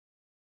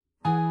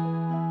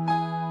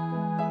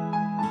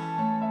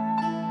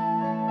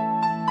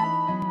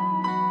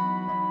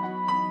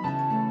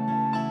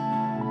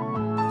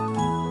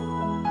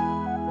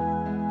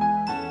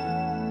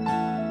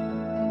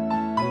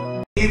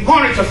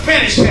wanted to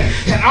finish it.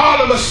 And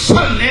all of a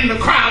sudden in the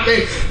crowd,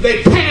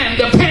 they panned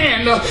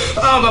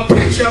of a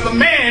picture of a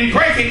man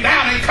breaking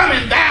down and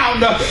coming down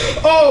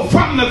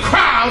from the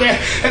crowd.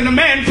 And the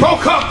man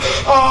broke up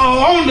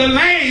on the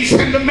lanes,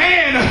 and the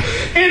man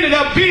ended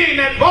up being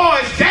that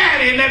boy's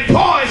daddy. And that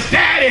boy's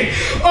daddy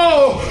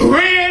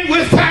ran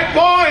with that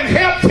boy and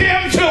helped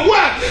him to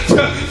what?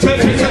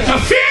 To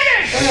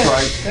finish.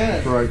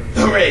 That's right.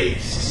 The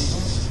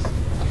race.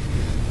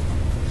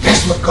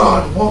 That's what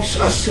God wants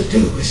us to do,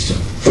 is to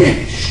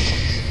finish.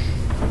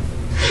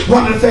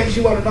 One of the things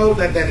you want to know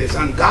that is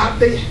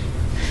ungodly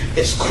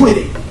is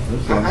quitting.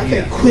 I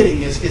think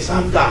quitting is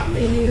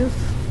ungodly. It is.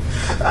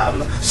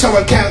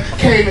 Someone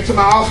came into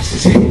my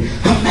office and said,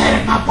 I'm mad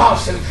at my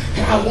boss and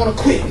I want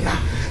to quit.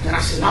 And I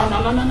said,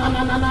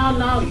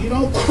 no, you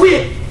don't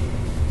quit.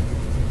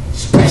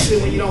 Especially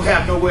when you don't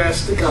have nowhere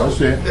else to go.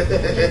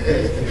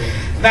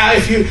 Now,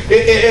 if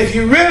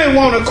you really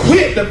want to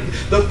quit,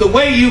 the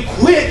way you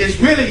quit is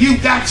really you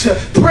got to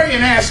pray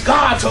and ask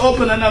God to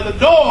open another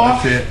door.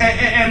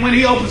 And when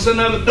He opens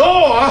another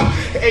door,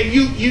 and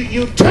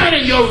you turn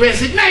in your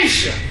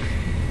resignation.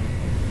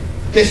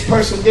 This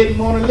person didn't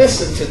want to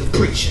listen to the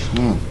preacher,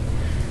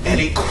 and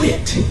he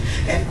quit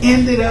and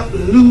ended up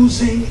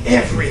losing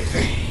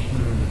everything.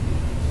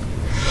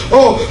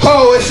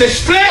 It's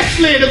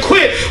especially to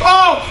quit.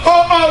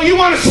 You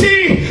want to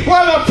see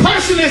whether a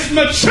person is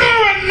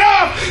mature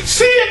enough,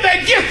 see if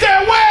they get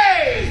their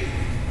way.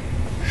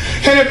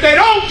 And if they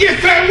don't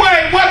get their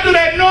way, what do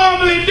they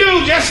normally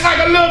do? Just like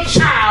a little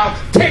child,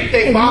 take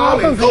their ball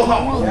and go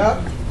home.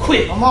 Yep.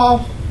 Quit. Come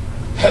on.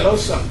 Hello,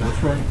 somebody.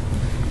 That's right.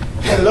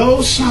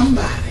 Hello,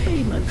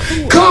 somebody.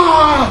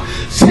 God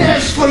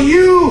says for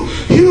you,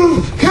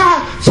 you've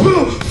got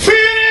to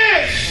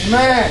finish.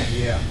 Man.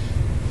 Yeah.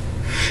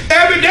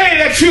 Every day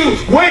that you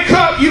wake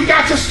up, you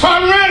got to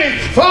start running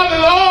for the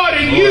Lord,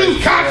 and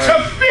you've got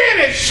to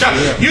finish.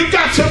 You've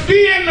got to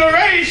be in the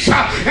race,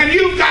 and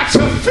you've got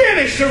to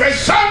finish the race.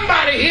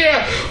 Somebody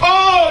here,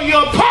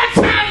 you're a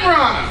part-time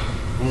runner.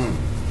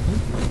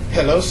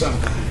 Hello,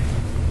 somebody.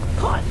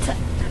 Part-time.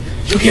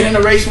 You get in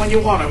the race when you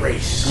want to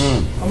race.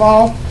 Come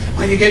on.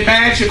 When you get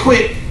mad, you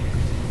quit.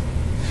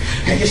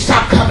 And you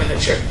stop coming to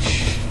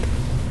church.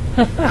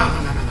 No.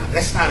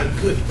 That's not a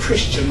good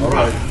Christian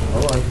runner.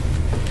 All right.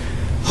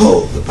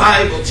 The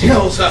Bible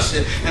tells us,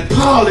 and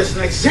Paul is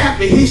an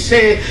example. He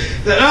said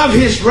that of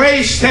his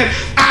race that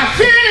I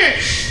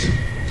finished.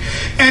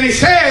 And he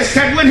says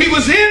that when he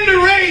was in the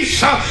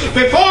race,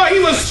 before he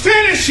was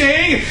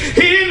finishing,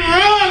 he didn't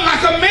run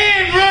like a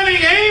man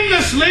running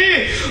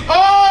aimlessly.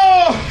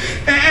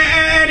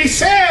 And he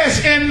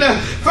says in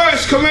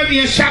 1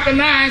 Corinthians chapter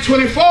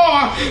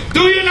 9:24,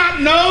 do you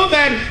not know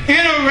that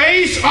in a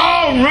race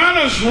all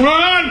runners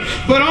run,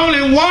 but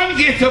only one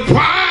gets the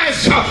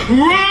prize?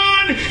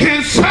 Run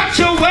in such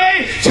a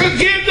way to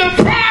get the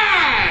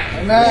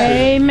prize.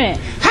 Amen.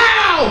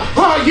 How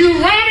are you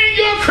running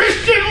your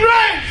Christian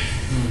race?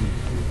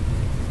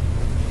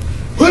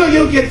 Will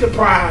you get the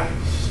prize?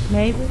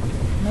 Maybe.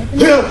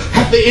 Will,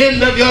 at the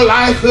end of your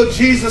life, will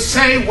Jesus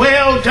say,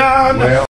 well done?